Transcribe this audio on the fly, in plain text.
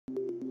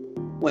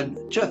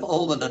When Jeff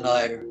Ullman and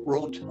I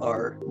wrote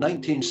our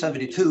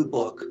 1972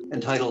 book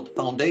entitled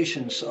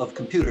Foundations of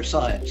Computer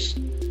Science,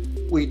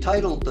 we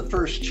titled the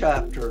first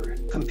chapter,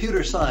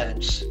 Computer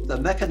Science, the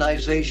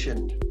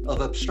Mechanization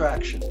of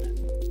Abstraction.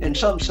 In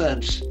some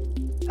sense,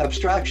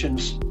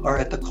 abstractions are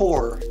at the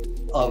core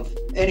of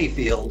any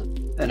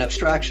field, and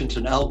abstractions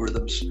and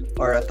algorithms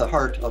are at the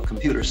heart of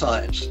computer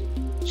science.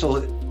 So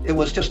it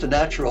was just a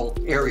natural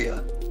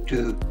area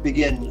to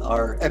begin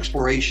our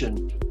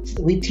exploration.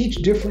 We teach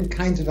different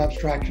kinds of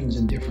abstractions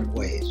in different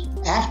ways.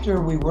 After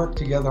we worked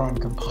together on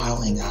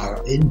compiling,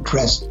 our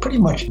interests pretty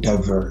much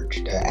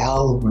diverged.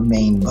 Al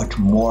remained much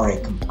more a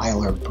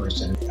compiler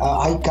person.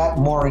 I got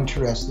more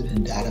interested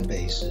in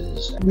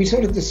databases. We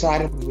sort of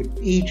decided we would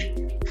each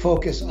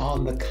focus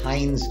on the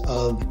kinds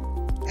of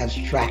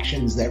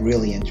abstractions that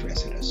really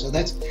interested us. So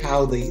that's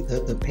how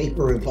the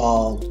paper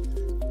evolved,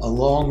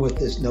 along with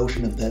this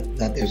notion of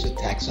that there's a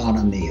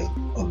taxonomy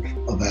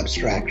of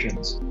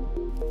abstractions.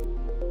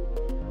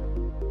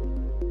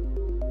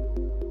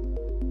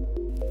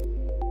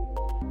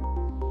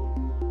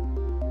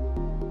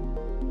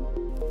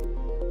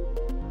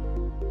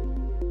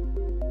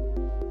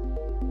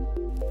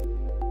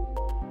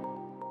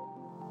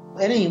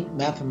 Any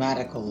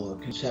mathematical or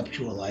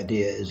conceptual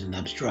idea is an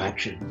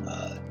abstraction.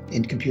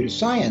 In computer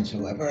science,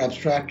 however,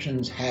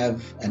 abstractions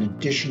have an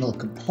additional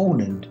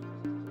component,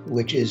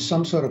 which is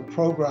some sort of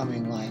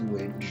programming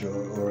language,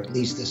 or at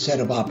least a set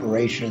of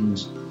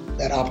operations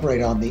that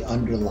operate on the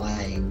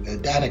underlying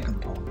data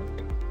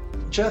component.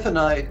 Jeff and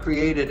I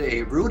created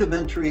a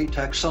rudimentary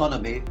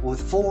taxonomy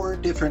with 4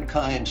 different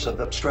kinds of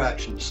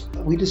abstractions.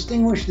 We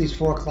distinguish these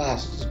 4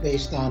 classes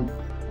based on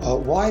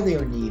why they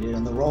are needed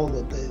and the role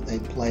that they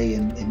play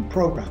in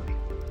programming.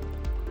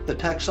 The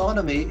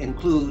taxonomy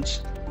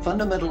includes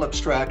fundamental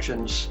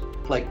abstractions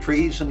like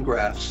trees and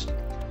graphs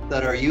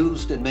that are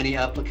used in many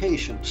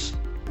applications.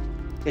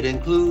 It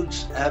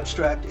includes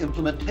abstract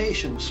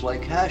implementations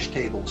like hash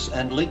tables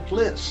and linked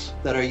lists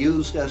that are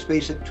used as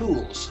basic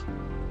tools.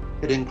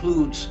 It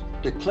includes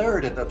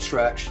declarative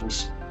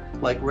abstractions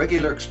like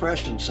regular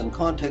expressions and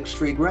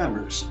context-free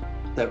grammars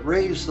that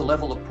raise the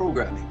level of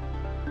programming.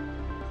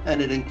 And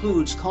it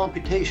includes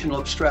computational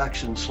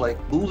abstractions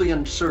like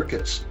Boolean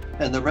circuits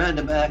and the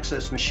random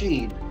access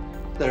machine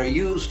that are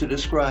used to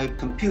describe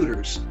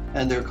computers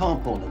and their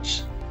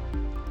components.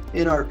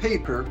 In our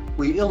paper,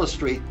 we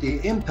illustrate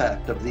the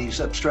impact of these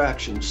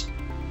abstractions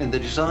in the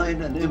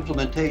design and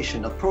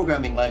implementation of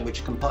programming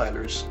language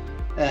compilers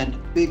and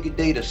big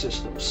data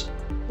systems.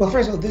 Well,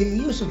 first of all, the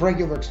use of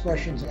regular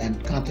expressions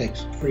and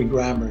context-free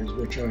grammars,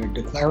 which are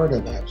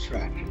declarative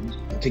abstractions,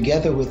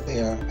 together with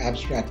their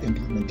abstract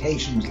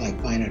implementations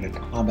like finite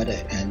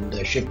automata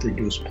and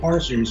shift-reduced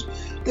parsers,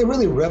 they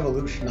really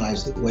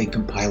revolutionized the way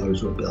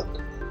compilers were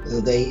built.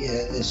 They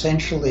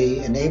essentially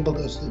enabled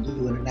us to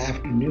do in an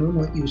afternoon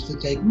what used to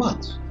take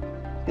months.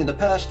 In the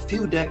past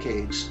few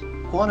decades,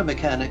 quantum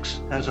mechanics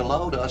has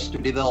allowed us to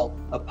develop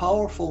a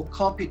powerful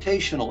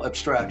computational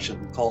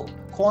abstraction called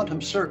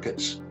quantum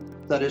circuits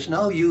that is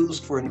now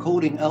used for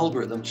encoding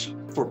algorithms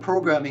for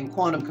programming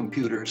quantum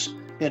computers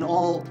in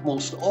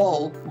almost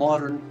all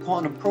modern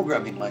quantum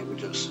programming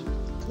languages.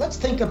 Let's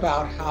think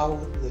about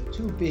how the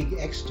 2 big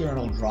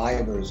external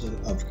drivers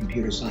of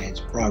computer science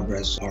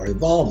progress are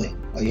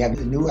evolving. You have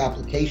the new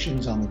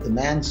applications on the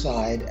demand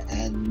side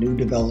and new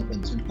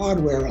developments in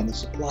hardware on the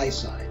supply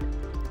side.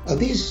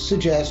 These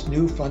suggest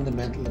new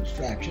fundamental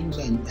abstractions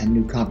and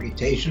new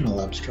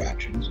computational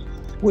abstractions,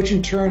 which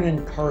in turn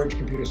encourage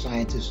computer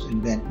scientists to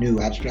invent new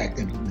abstract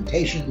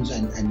implementations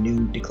and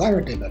new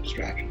declarative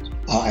abstractions.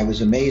 I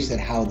was amazed at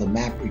how the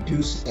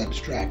map-reduced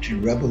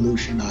abstraction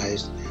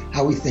revolutionized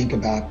how we think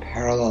about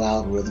parallel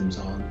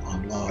algorithms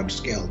on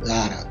large-scale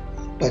data.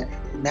 But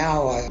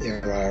now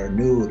there are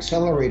new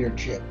accelerator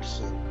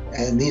chips,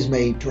 and these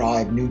may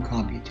drive new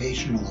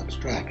computational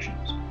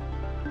abstractions.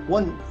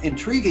 One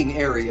intriguing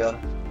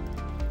area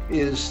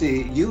is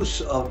the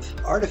use of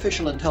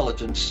artificial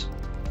intelligence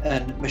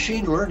and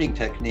machine learning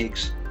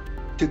techniques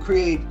to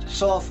create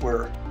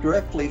software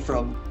directly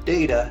from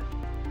data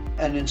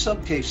and, in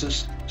some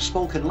cases,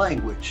 spoken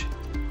language.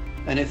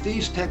 And if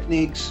these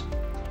techniques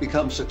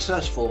become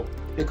successful,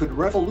 it could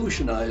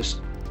revolutionize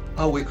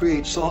how we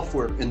create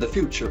software in the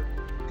future.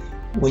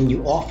 When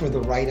you offer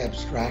the right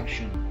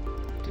abstraction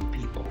to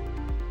people,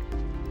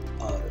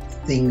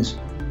 things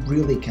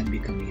really can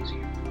become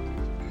easier.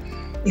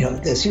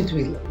 There seems to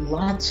be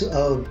lots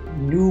of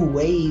new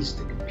ways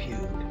to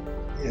compute.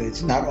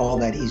 It's not all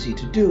that easy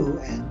to do,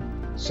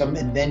 and some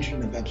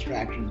invention of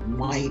abstractions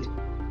might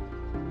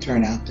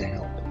turn out to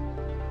help.